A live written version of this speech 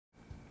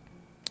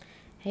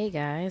Hey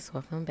guys,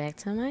 welcome back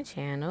to my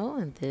channel.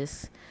 And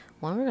this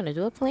one we're going to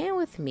do a plan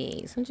with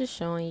me. So I'm just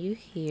showing you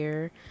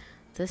here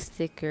the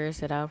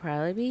stickers that I'll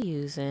probably be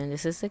using.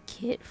 This is a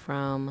kit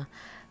from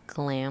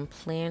Glam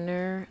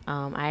Planner.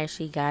 I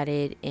actually got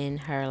it in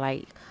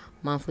her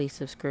monthly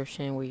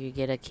subscription where you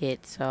get a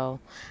kit. So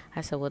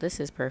I said, well, this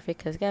is perfect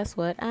because guess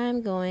what?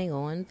 I'm going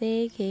on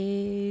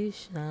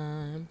vacation.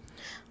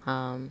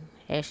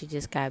 Actually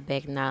just got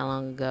back not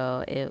long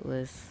ago. It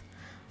was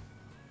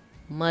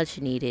much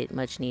needed,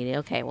 much needed.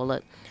 Okay, well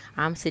look,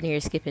 I'm sitting here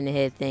skipping the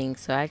head thing,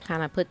 so I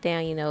kind of put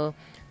down,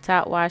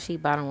 top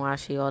washi, bottom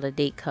washi, all the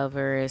date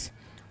covers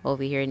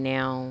over here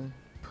now,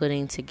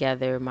 putting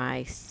together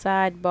my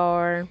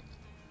sidebar.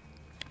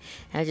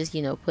 I just,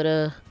 put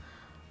a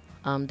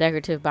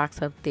decorative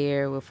box up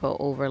there with an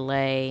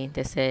overlay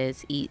that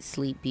says eat,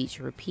 sleep, beach,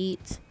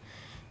 repeat.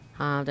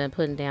 Then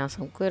putting down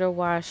some glitter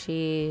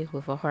washi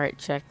with a heart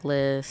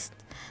checklist.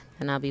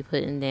 And I'll be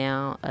putting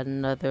down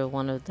another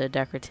one of the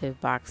decorative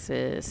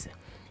boxes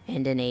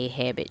and then a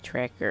habit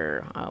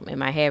tracker. In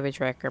my habit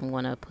tracker, I'm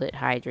going to put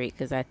hydrate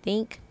because I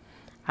think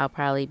I'll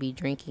probably be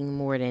drinking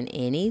more than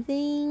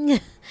anything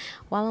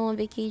while I'm on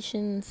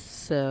vacation.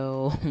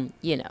 So,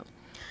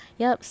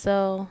 Yep,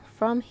 so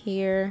from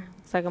here,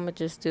 looks like I'm going to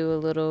just do a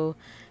little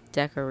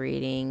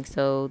decorating.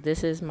 So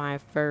this is my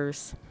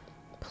first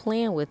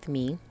plan with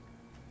me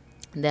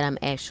that I'm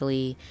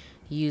actually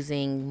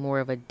using more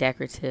of a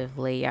decorative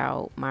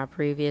layout. My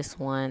previous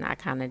one, I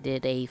kind of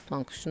did a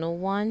functional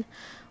one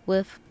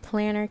with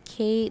Planner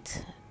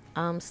Kate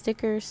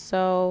stickers.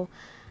 So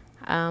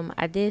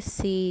I did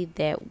see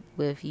that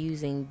with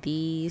using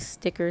these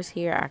stickers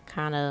here, I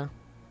kind of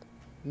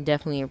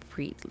definitely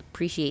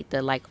appreciate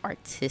the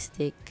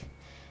artistic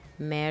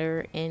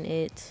matter in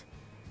it.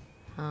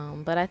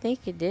 But I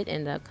think it did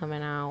end up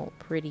coming out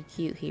pretty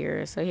cute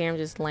here. So here I'm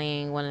just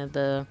laying one of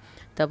the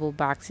double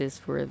boxes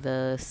for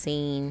the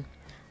scene.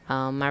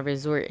 My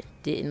resort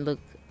didn't look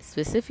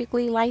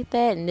specifically like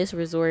that. And this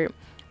resort,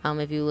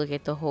 if you look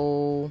at the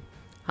whole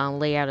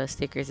layout of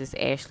stickers, is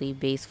actually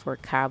based for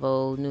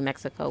Cabo, New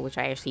Mexico, which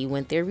I actually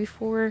went there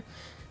before.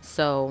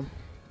 So,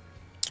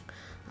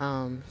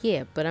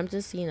 yeah, but I'm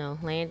just,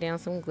 laying down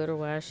some glitter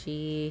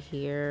washi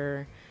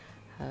here.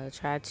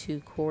 Try to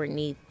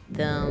coordinate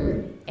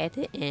them at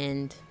the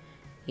end,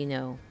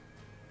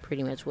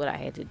 pretty much what I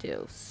had to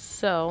do.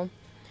 So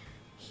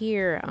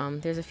here,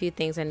 there's a few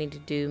things I need to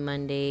do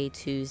Monday,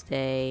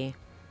 Tuesday,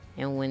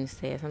 and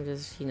Wednesday. So I'm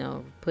just,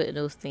 putting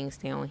those things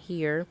down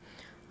here.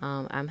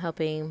 I'm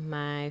helping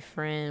my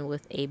friend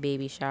with a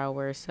baby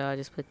shower, so I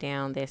just put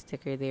down that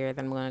sticker there.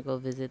 Then I'm going to go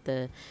visit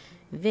the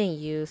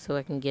venue so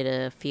I can get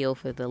a feel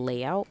for the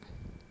layout.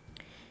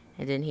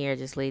 And then here I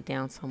just laid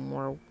down some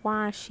more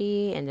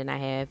washi, and then I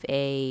have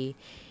a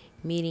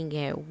meeting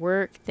at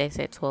work that's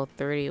at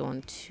 12:30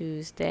 on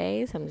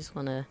Tuesdays. I'm just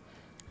going to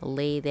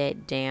lay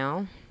that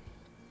down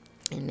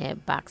in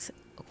that box,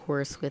 of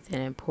course, with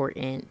an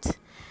important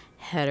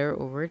header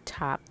over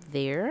top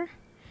there,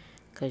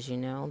 because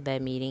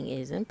that meeting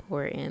is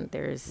important.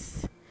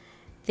 There's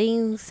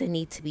things that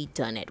need to be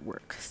done at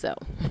work. So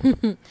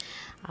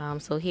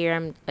so here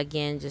I'm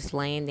again just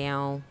laying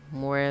down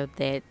more of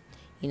that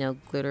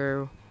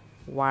glitter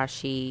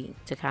washi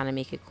to kind of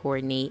make it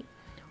coordinate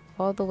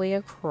all the way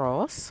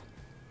across.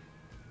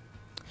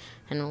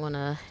 And I'm going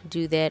to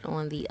do that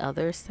on the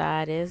other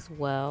side as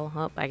well.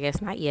 Oh, I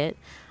guess not yet.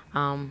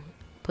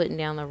 Putting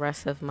down the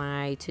rest of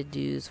my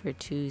to-dos for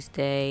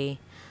Tuesday.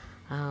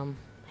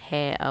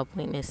 Had an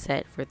appointment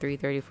set for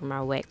 3:30 for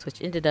my wax,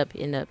 which ended up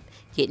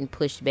getting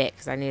pushed back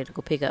because I needed to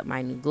go pick up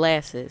my new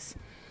glasses.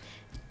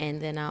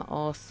 And then I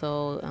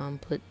also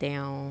put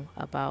down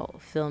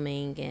about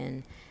filming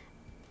and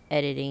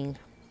editing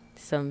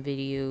some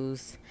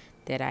videos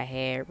that I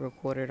had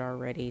recorded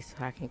already, so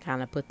I can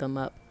kind of put them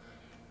up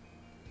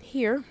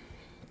here.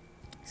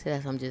 So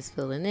that's I'm just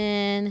filling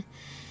in,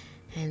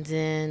 and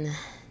then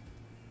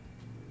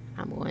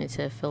I'm going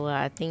to fill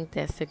out, I think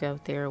that stick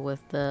up there with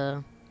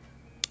the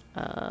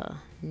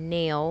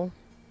nail.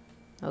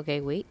 Okay,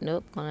 wait,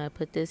 nope, gonna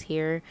put this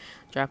here,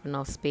 dropping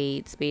off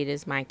Spade. Spade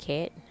is my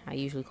cat. I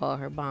usually call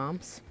her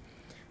Bombs.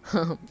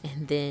 And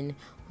then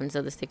on this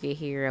other sticker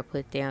here, I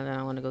put down that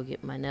I want to go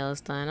get my nails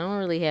done. I don't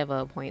really have an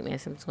appointment,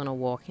 so I'm just gonna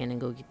walk in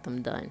and go get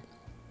them done.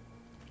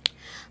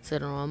 So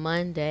then on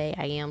Monday,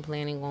 I am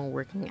planning on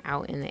working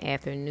out in the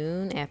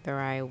afternoon after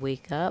I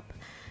wake up,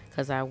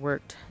 because I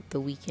worked the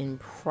weekend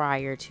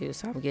prior to,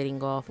 so I'm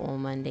getting off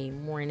on Monday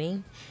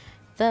morning.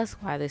 That's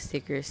why the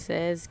sticker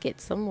says get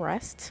some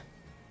rest.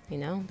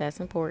 That's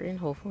important.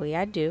 Hopefully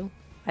I do.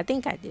 I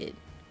think I did.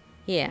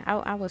 Yeah,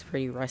 I was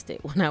pretty rested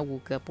when I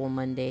woke up on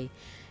Monday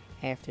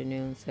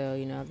afternoon,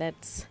 so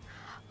that's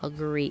a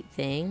great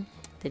thing.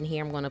 Then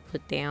here I'm going to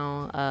put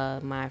down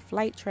my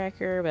flight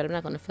tracker, but I'm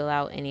not going to fill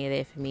out any of the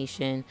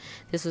information.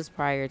 This was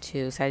prior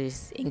to, so I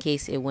just, in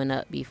case it went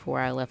up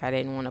before I left, I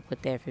didn't want to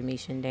put that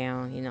information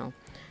down.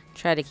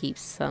 Try to keep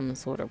some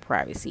sort of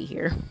privacy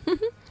here.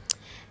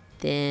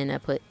 Then I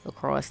put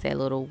across that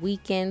little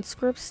weekend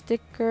script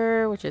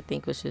sticker, which I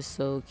think was just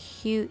so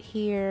cute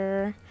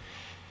here.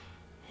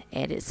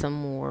 Added some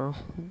more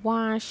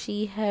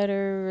washi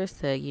headers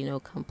to, you know,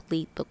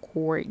 complete the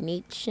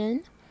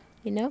coordination.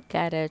 You know,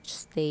 gotta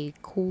stay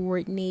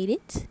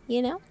coordinated,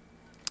 you know.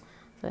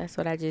 So that's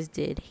what I just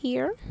did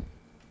here.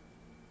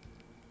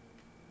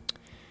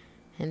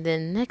 And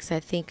then next, I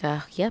think,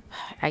 yep,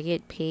 I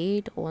get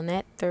paid on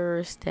that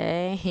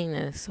Thursday. And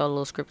I saw a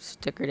little script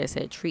sticker that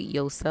said treat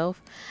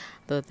yourself.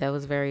 Thought that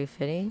was very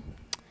fitting.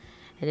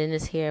 And then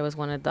this here was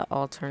one of the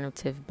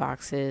alternative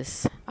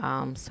boxes.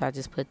 So I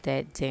just put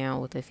that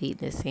down with the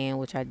feet in the sand,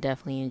 which I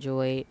definitely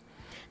enjoyed.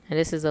 And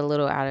this is a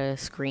little out of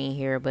screen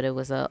here, but it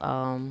was a,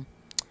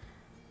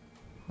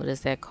 what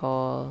is that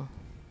called?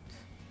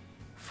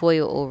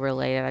 Foil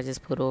overlay that I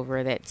just put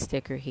over that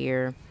sticker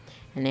here.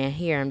 And then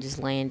here I'm just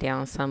laying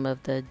down some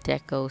of the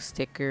deco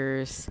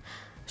stickers.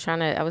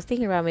 I was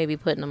thinking about maybe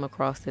putting them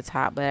across the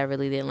top, but I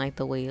really didn't like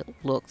the way it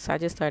looked. So I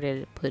just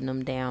started putting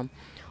them down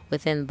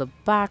within the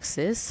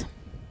boxes.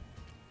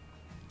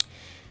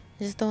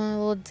 Just throwing a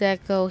little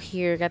deco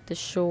here. Got the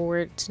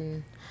shorts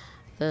and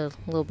the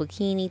little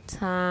bikini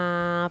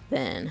top,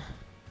 and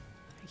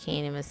I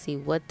can't even see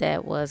what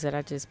that was that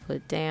I just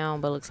put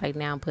down, but it looks like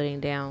now I'm putting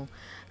down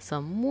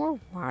some more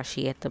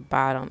washi at the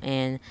bottom.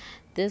 And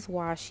this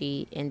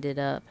washi ended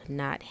up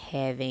not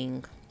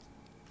having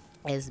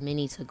as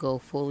many to go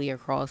fully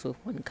across with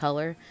one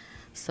color,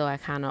 so I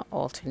kind of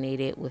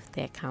alternated with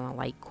that kind of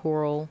like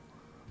coral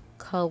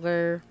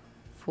color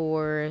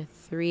for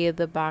 3 of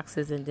the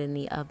boxes, and then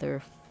the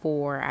other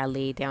 4 I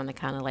laid down the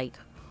kind of like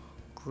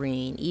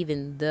green,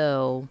 even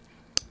though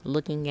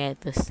looking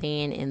at the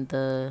sand in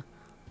the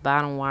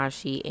bottom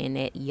washi and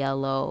that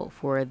yellow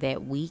for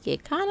that week,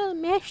 it kind of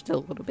matched a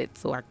little bit,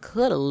 so I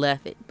could have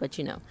left it, but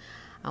you know,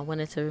 I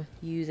wanted to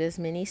use as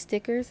many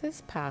stickers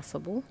as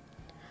possible.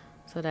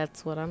 So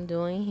that's what I'm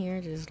doing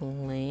here, just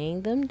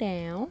laying them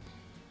down.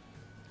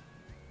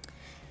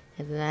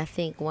 And then I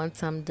think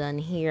once I'm done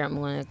here, I'm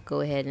going to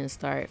go ahead and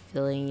start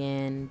filling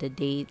in the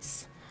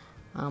dates.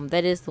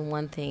 That is the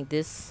one thing,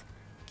 this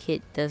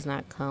kit does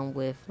not come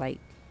with like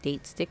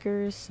date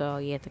stickers, so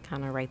you have to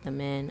kind of write them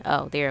in.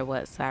 Oh, there it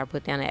was. So I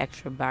put down an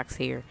extra box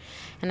here,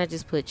 and I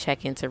just put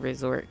check into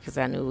resort because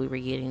I knew we were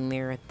getting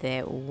there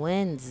that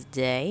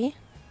Wednesday.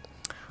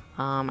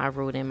 I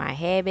wrote in my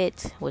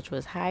habit, which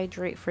was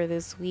hydrate for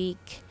this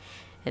week,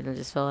 and I'm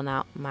just filling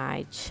out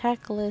my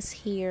checklist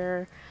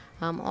here.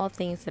 All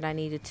things that I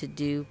needed to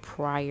do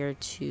prior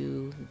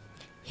to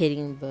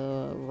hitting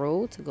the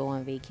road to go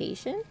on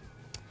vacation.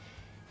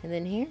 And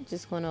then here,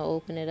 just going to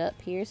open it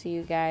up here so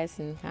you guys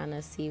can kind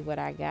of see what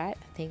I got.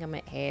 I think I'm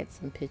going to add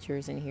some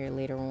pictures in here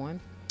later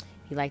on.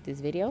 If you like this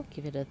video,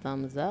 give it a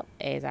thumbs up,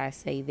 as I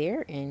say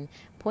there, and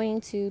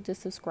pointing to the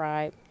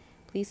subscribe.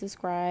 Please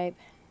subscribe.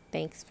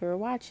 Thanks for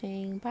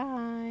watching.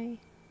 Bye.